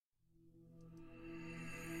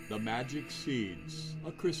The Magic Seeds,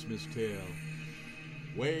 a Christmas Tale.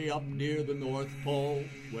 Way up near the North Pole,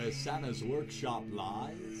 where Santa's workshop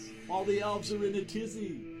lies, all the elves are in a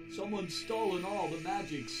tizzy. Someone's stolen all the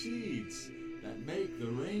magic seeds that make the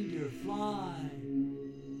reindeer fly.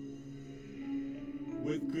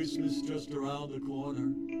 With Christmas just around the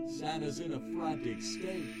corner, Santa's in a frantic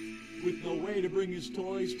state, with no way to bring his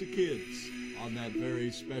toys to kids on that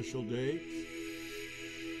very special date.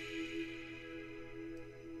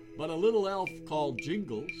 But a little elf called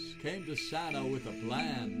Jingles came to Santa with a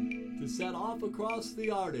plan to set off across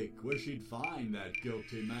the Arctic where she'd find that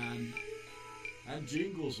guilty man. And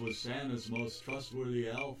Jingles was Santa's most trustworthy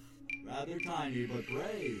elf, rather tiny but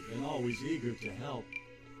brave and always eager to help.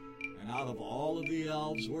 And out of all of the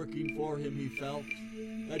elves working for him, he felt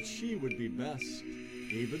that she would be best,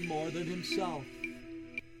 even more than himself.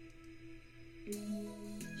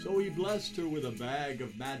 So he blessed her with a bag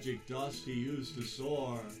of magic dust he used to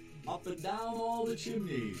soar up and down all the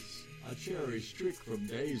chimneys, a cherished trick from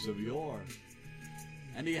days of yore.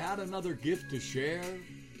 And he had another gift to share,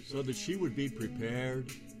 so that she would be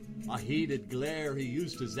prepared. A heated glare he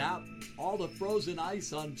used to zap all the frozen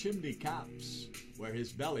ice on chimney caps, where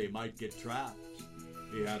his belly might get trapped.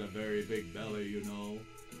 He had a very big belly, you know.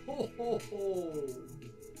 Ho, ho, ho!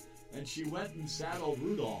 And she went and saddled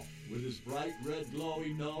Rudolph with his bright red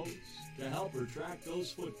glowing nose to help her track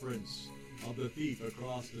those footprints of the thief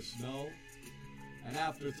across the snow. And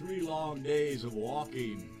after 3 long days of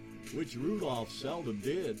walking, which Rudolph seldom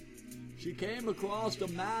did, she came across a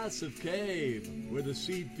massive cave where the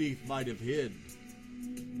seed thief might have hid.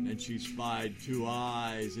 And she spied 2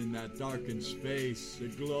 eyes in that darkened space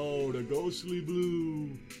that glowed a ghostly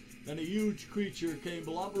blue. Then a huge creature came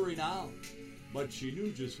blubbering out, but she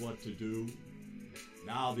knew just what to do.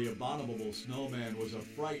 Now the abominable snowman was a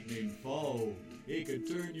frightening foe. He could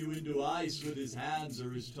turn you into ice with his hands or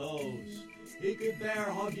his toes. He could bear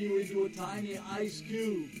hug you into a tiny ice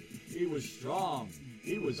cube. He was strong,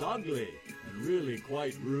 he was ugly, and really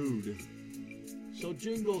quite rude. So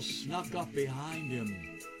Jingles snuck up behind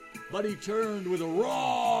him, but he turned with a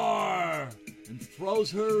roar and throws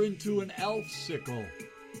her into an elf sickle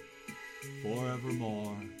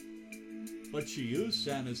forevermore. But she used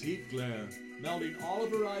Santa's heat glare, melting all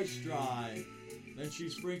of her ice dry. Then she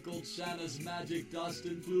sprinkled Santa's magic dust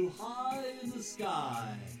and flew high in the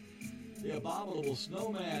sky. The abominable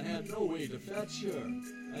snowman had no way to fetch her,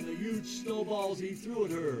 and the huge snowballs he threw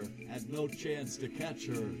at her had no chance to catch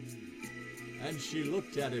her. And she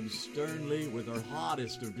looked at him sternly with her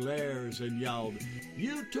hottest of glares and yelled,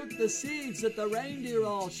 "You took the seeds that the reindeer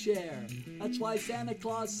all share. That's why Santa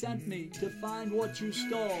Claus sent me to find what you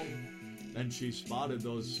stole." Then she spotted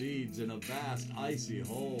those seeds in a vast icy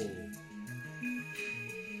hole.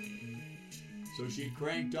 So she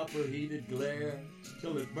cranked up her heated glare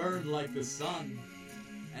till it burned like the sun,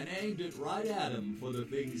 and aimed it right at him for the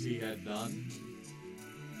things he had done.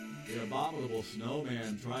 The abominable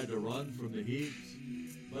snowman tried to run from the heat,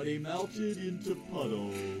 but he melted into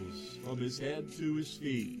puddles from his head to his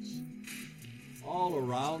feet. All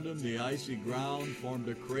around him the icy ground formed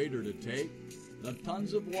a crater to take the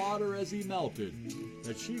tons of water as he melted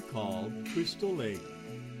that she called Crystal Lake.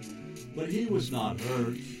 But he was not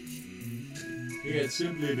hurt. He had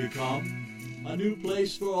simply become a new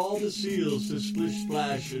place for all the seals to splish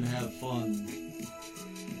splash and have fun.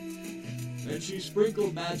 Then she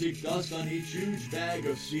sprinkled magic dust on each huge bag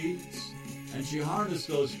of seeds, and she harnessed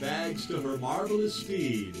those bags to her marvelous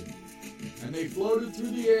steed, and they floated through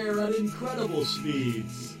the air at incredible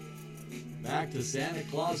speeds, back to Santa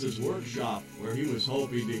Claus's workshop, where he was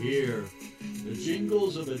hoping to hear the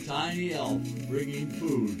jingles of a tiny elf bringing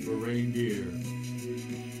food for reindeer.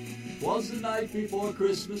 'Twas the night before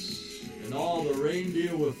Christmas, and all the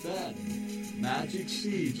reindeer were fed magic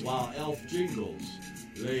seeds while Elf Jingles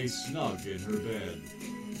lay snug in her bed.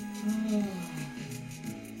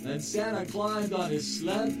 Then Santa climbed on his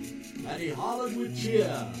sled, and he hollered with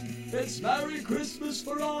cheer, "It's Merry Christmas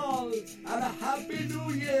for all, and a Happy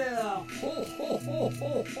New Year! Ho, ho, ho,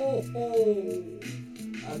 ho, ho, ho!"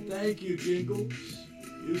 And thank you, Jingles.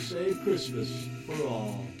 You saved Christmas for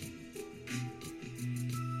all.